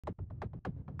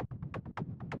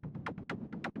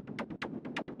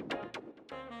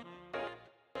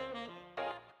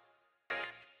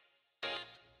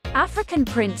African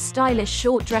print stylish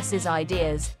short dresses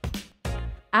ideas.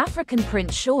 African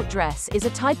print short dress is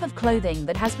a type of clothing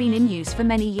that has been in use for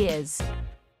many years.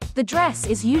 The dress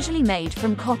is usually made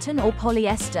from cotton or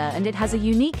polyester and it has a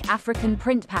unique African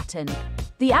print pattern.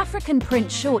 The African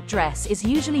print short dress is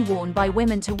usually worn by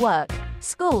women to work,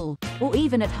 school, or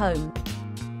even at home.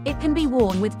 It can be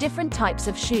worn with different types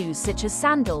of shoes such as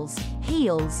sandals,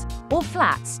 heels, or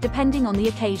flats depending on the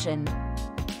occasion.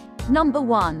 Number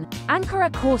 1.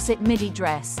 Ankara corset midi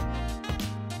dress.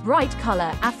 Bright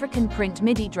color African print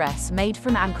midi dress made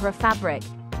from Ankara fabric,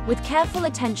 with careful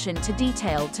attention to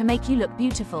detail to make you look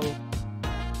beautiful.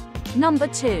 Number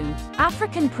 2.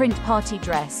 African print party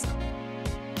dress.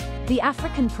 The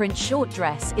African print short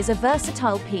dress is a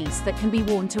versatile piece that can be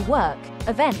worn to work,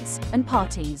 events, and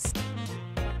parties.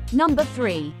 Number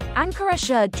 3. Ankara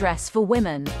shirred dress for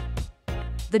women.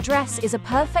 The dress is a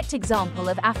perfect example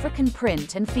of African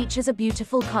print and features a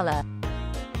beautiful color.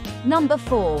 Number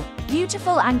 4.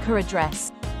 Beautiful Ankara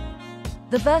dress.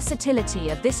 The versatility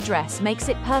of this dress makes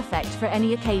it perfect for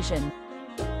any occasion.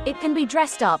 It can be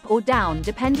dressed up or down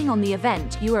depending on the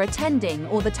event you are attending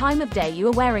or the time of day you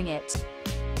are wearing it.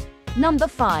 Number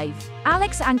 5.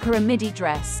 Alex Ankara midi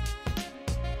dress.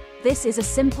 This is a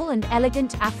simple and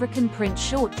elegant African print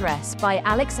short dress by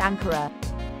Alex Ankara.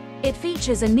 It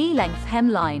features a knee-length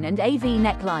hemline and a V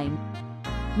neckline.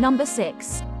 Number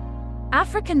 6.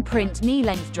 African print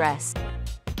knee-length dress.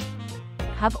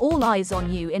 Have all eyes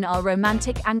on you in our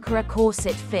romantic Ankara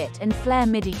corset fit and flare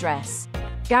midi dress.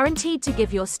 Guaranteed to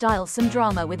give your style some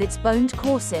drama with its boned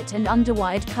corset and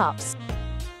underwired cuffs.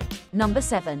 Number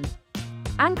 7.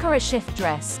 Ankara shift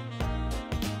dress.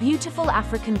 Beautiful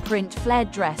African print flared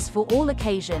dress for all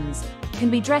occasions, can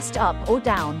be dressed up or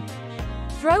down.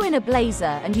 Throw in a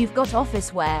blazer and you've got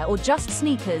office wear, or just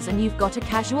sneakers and you've got a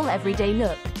casual everyday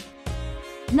look.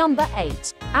 Number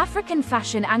 8. African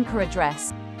fashion Ankara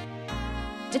dress.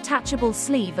 Detachable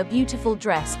sleeve a beautiful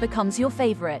dress becomes your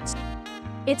favorite.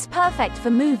 It's perfect for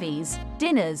movies,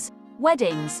 dinners,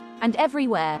 weddings, and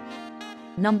everywhere.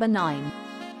 Number 9.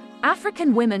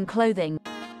 African women clothing.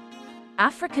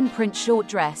 African print short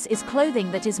dress is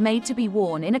clothing that is made to be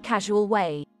worn in a casual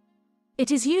way. It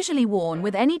is usually worn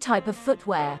with any type of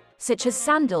footwear, such as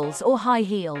sandals or high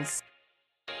heels.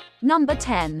 Number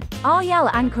 10.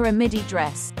 Aryal Ankara midi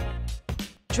dress.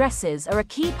 Dresses are a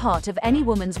key part of any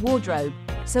woman's wardrobe,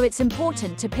 so it's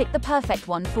important to pick the perfect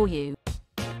one for you.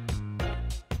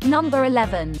 Number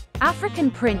 11. African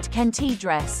print kente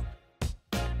dress.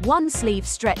 One sleeve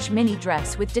stretch mini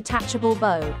dress with detachable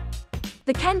bow.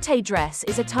 The kente dress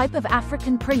is a type of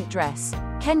African print dress.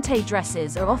 Kente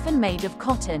dresses are often made of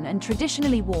cotton and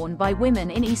traditionally worn by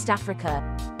women in East Africa.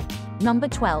 Number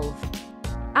 12.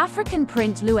 African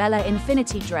print Luella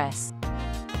infinity dress.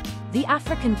 The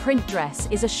African print dress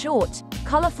is a short,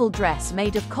 colorful dress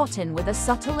made of cotton with a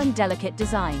subtle and delicate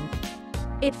design.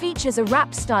 It features a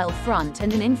wrap-style front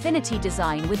and an infinity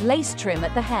design with lace trim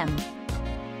at the hem.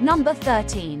 Number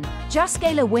 13.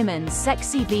 Jaskela women's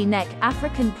sexy V-neck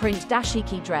African print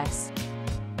dashiki dress.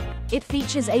 It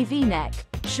features a V-neck,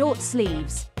 short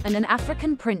sleeves, and an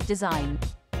African print design.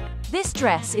 This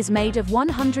dress is made of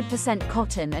 100%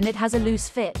 cotton and it has a loose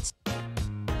fit.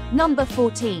 Number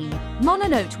 14.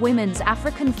 Mononote women's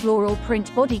African floral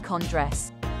print bodycon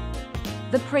dress.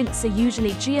 The prints are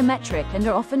usually geometric and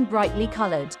are often brightly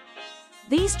colored.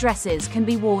 These dresses can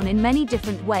be worn in many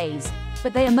different ways,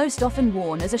 but they are most often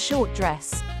worn as a short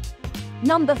dress.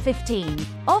 Number 15.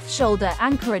 Off-shoulder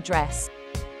Ankara dress.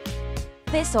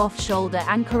 This off-shoulder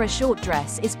Ankara short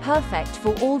dress is perfect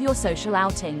for all your social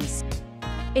outings.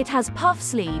 It has puff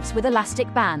sleeves with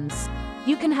elastic bands.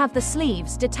 You can have the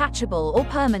sleeves detachable or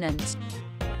permanent.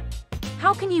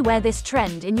 How can you wear this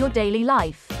trend in your daily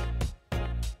life?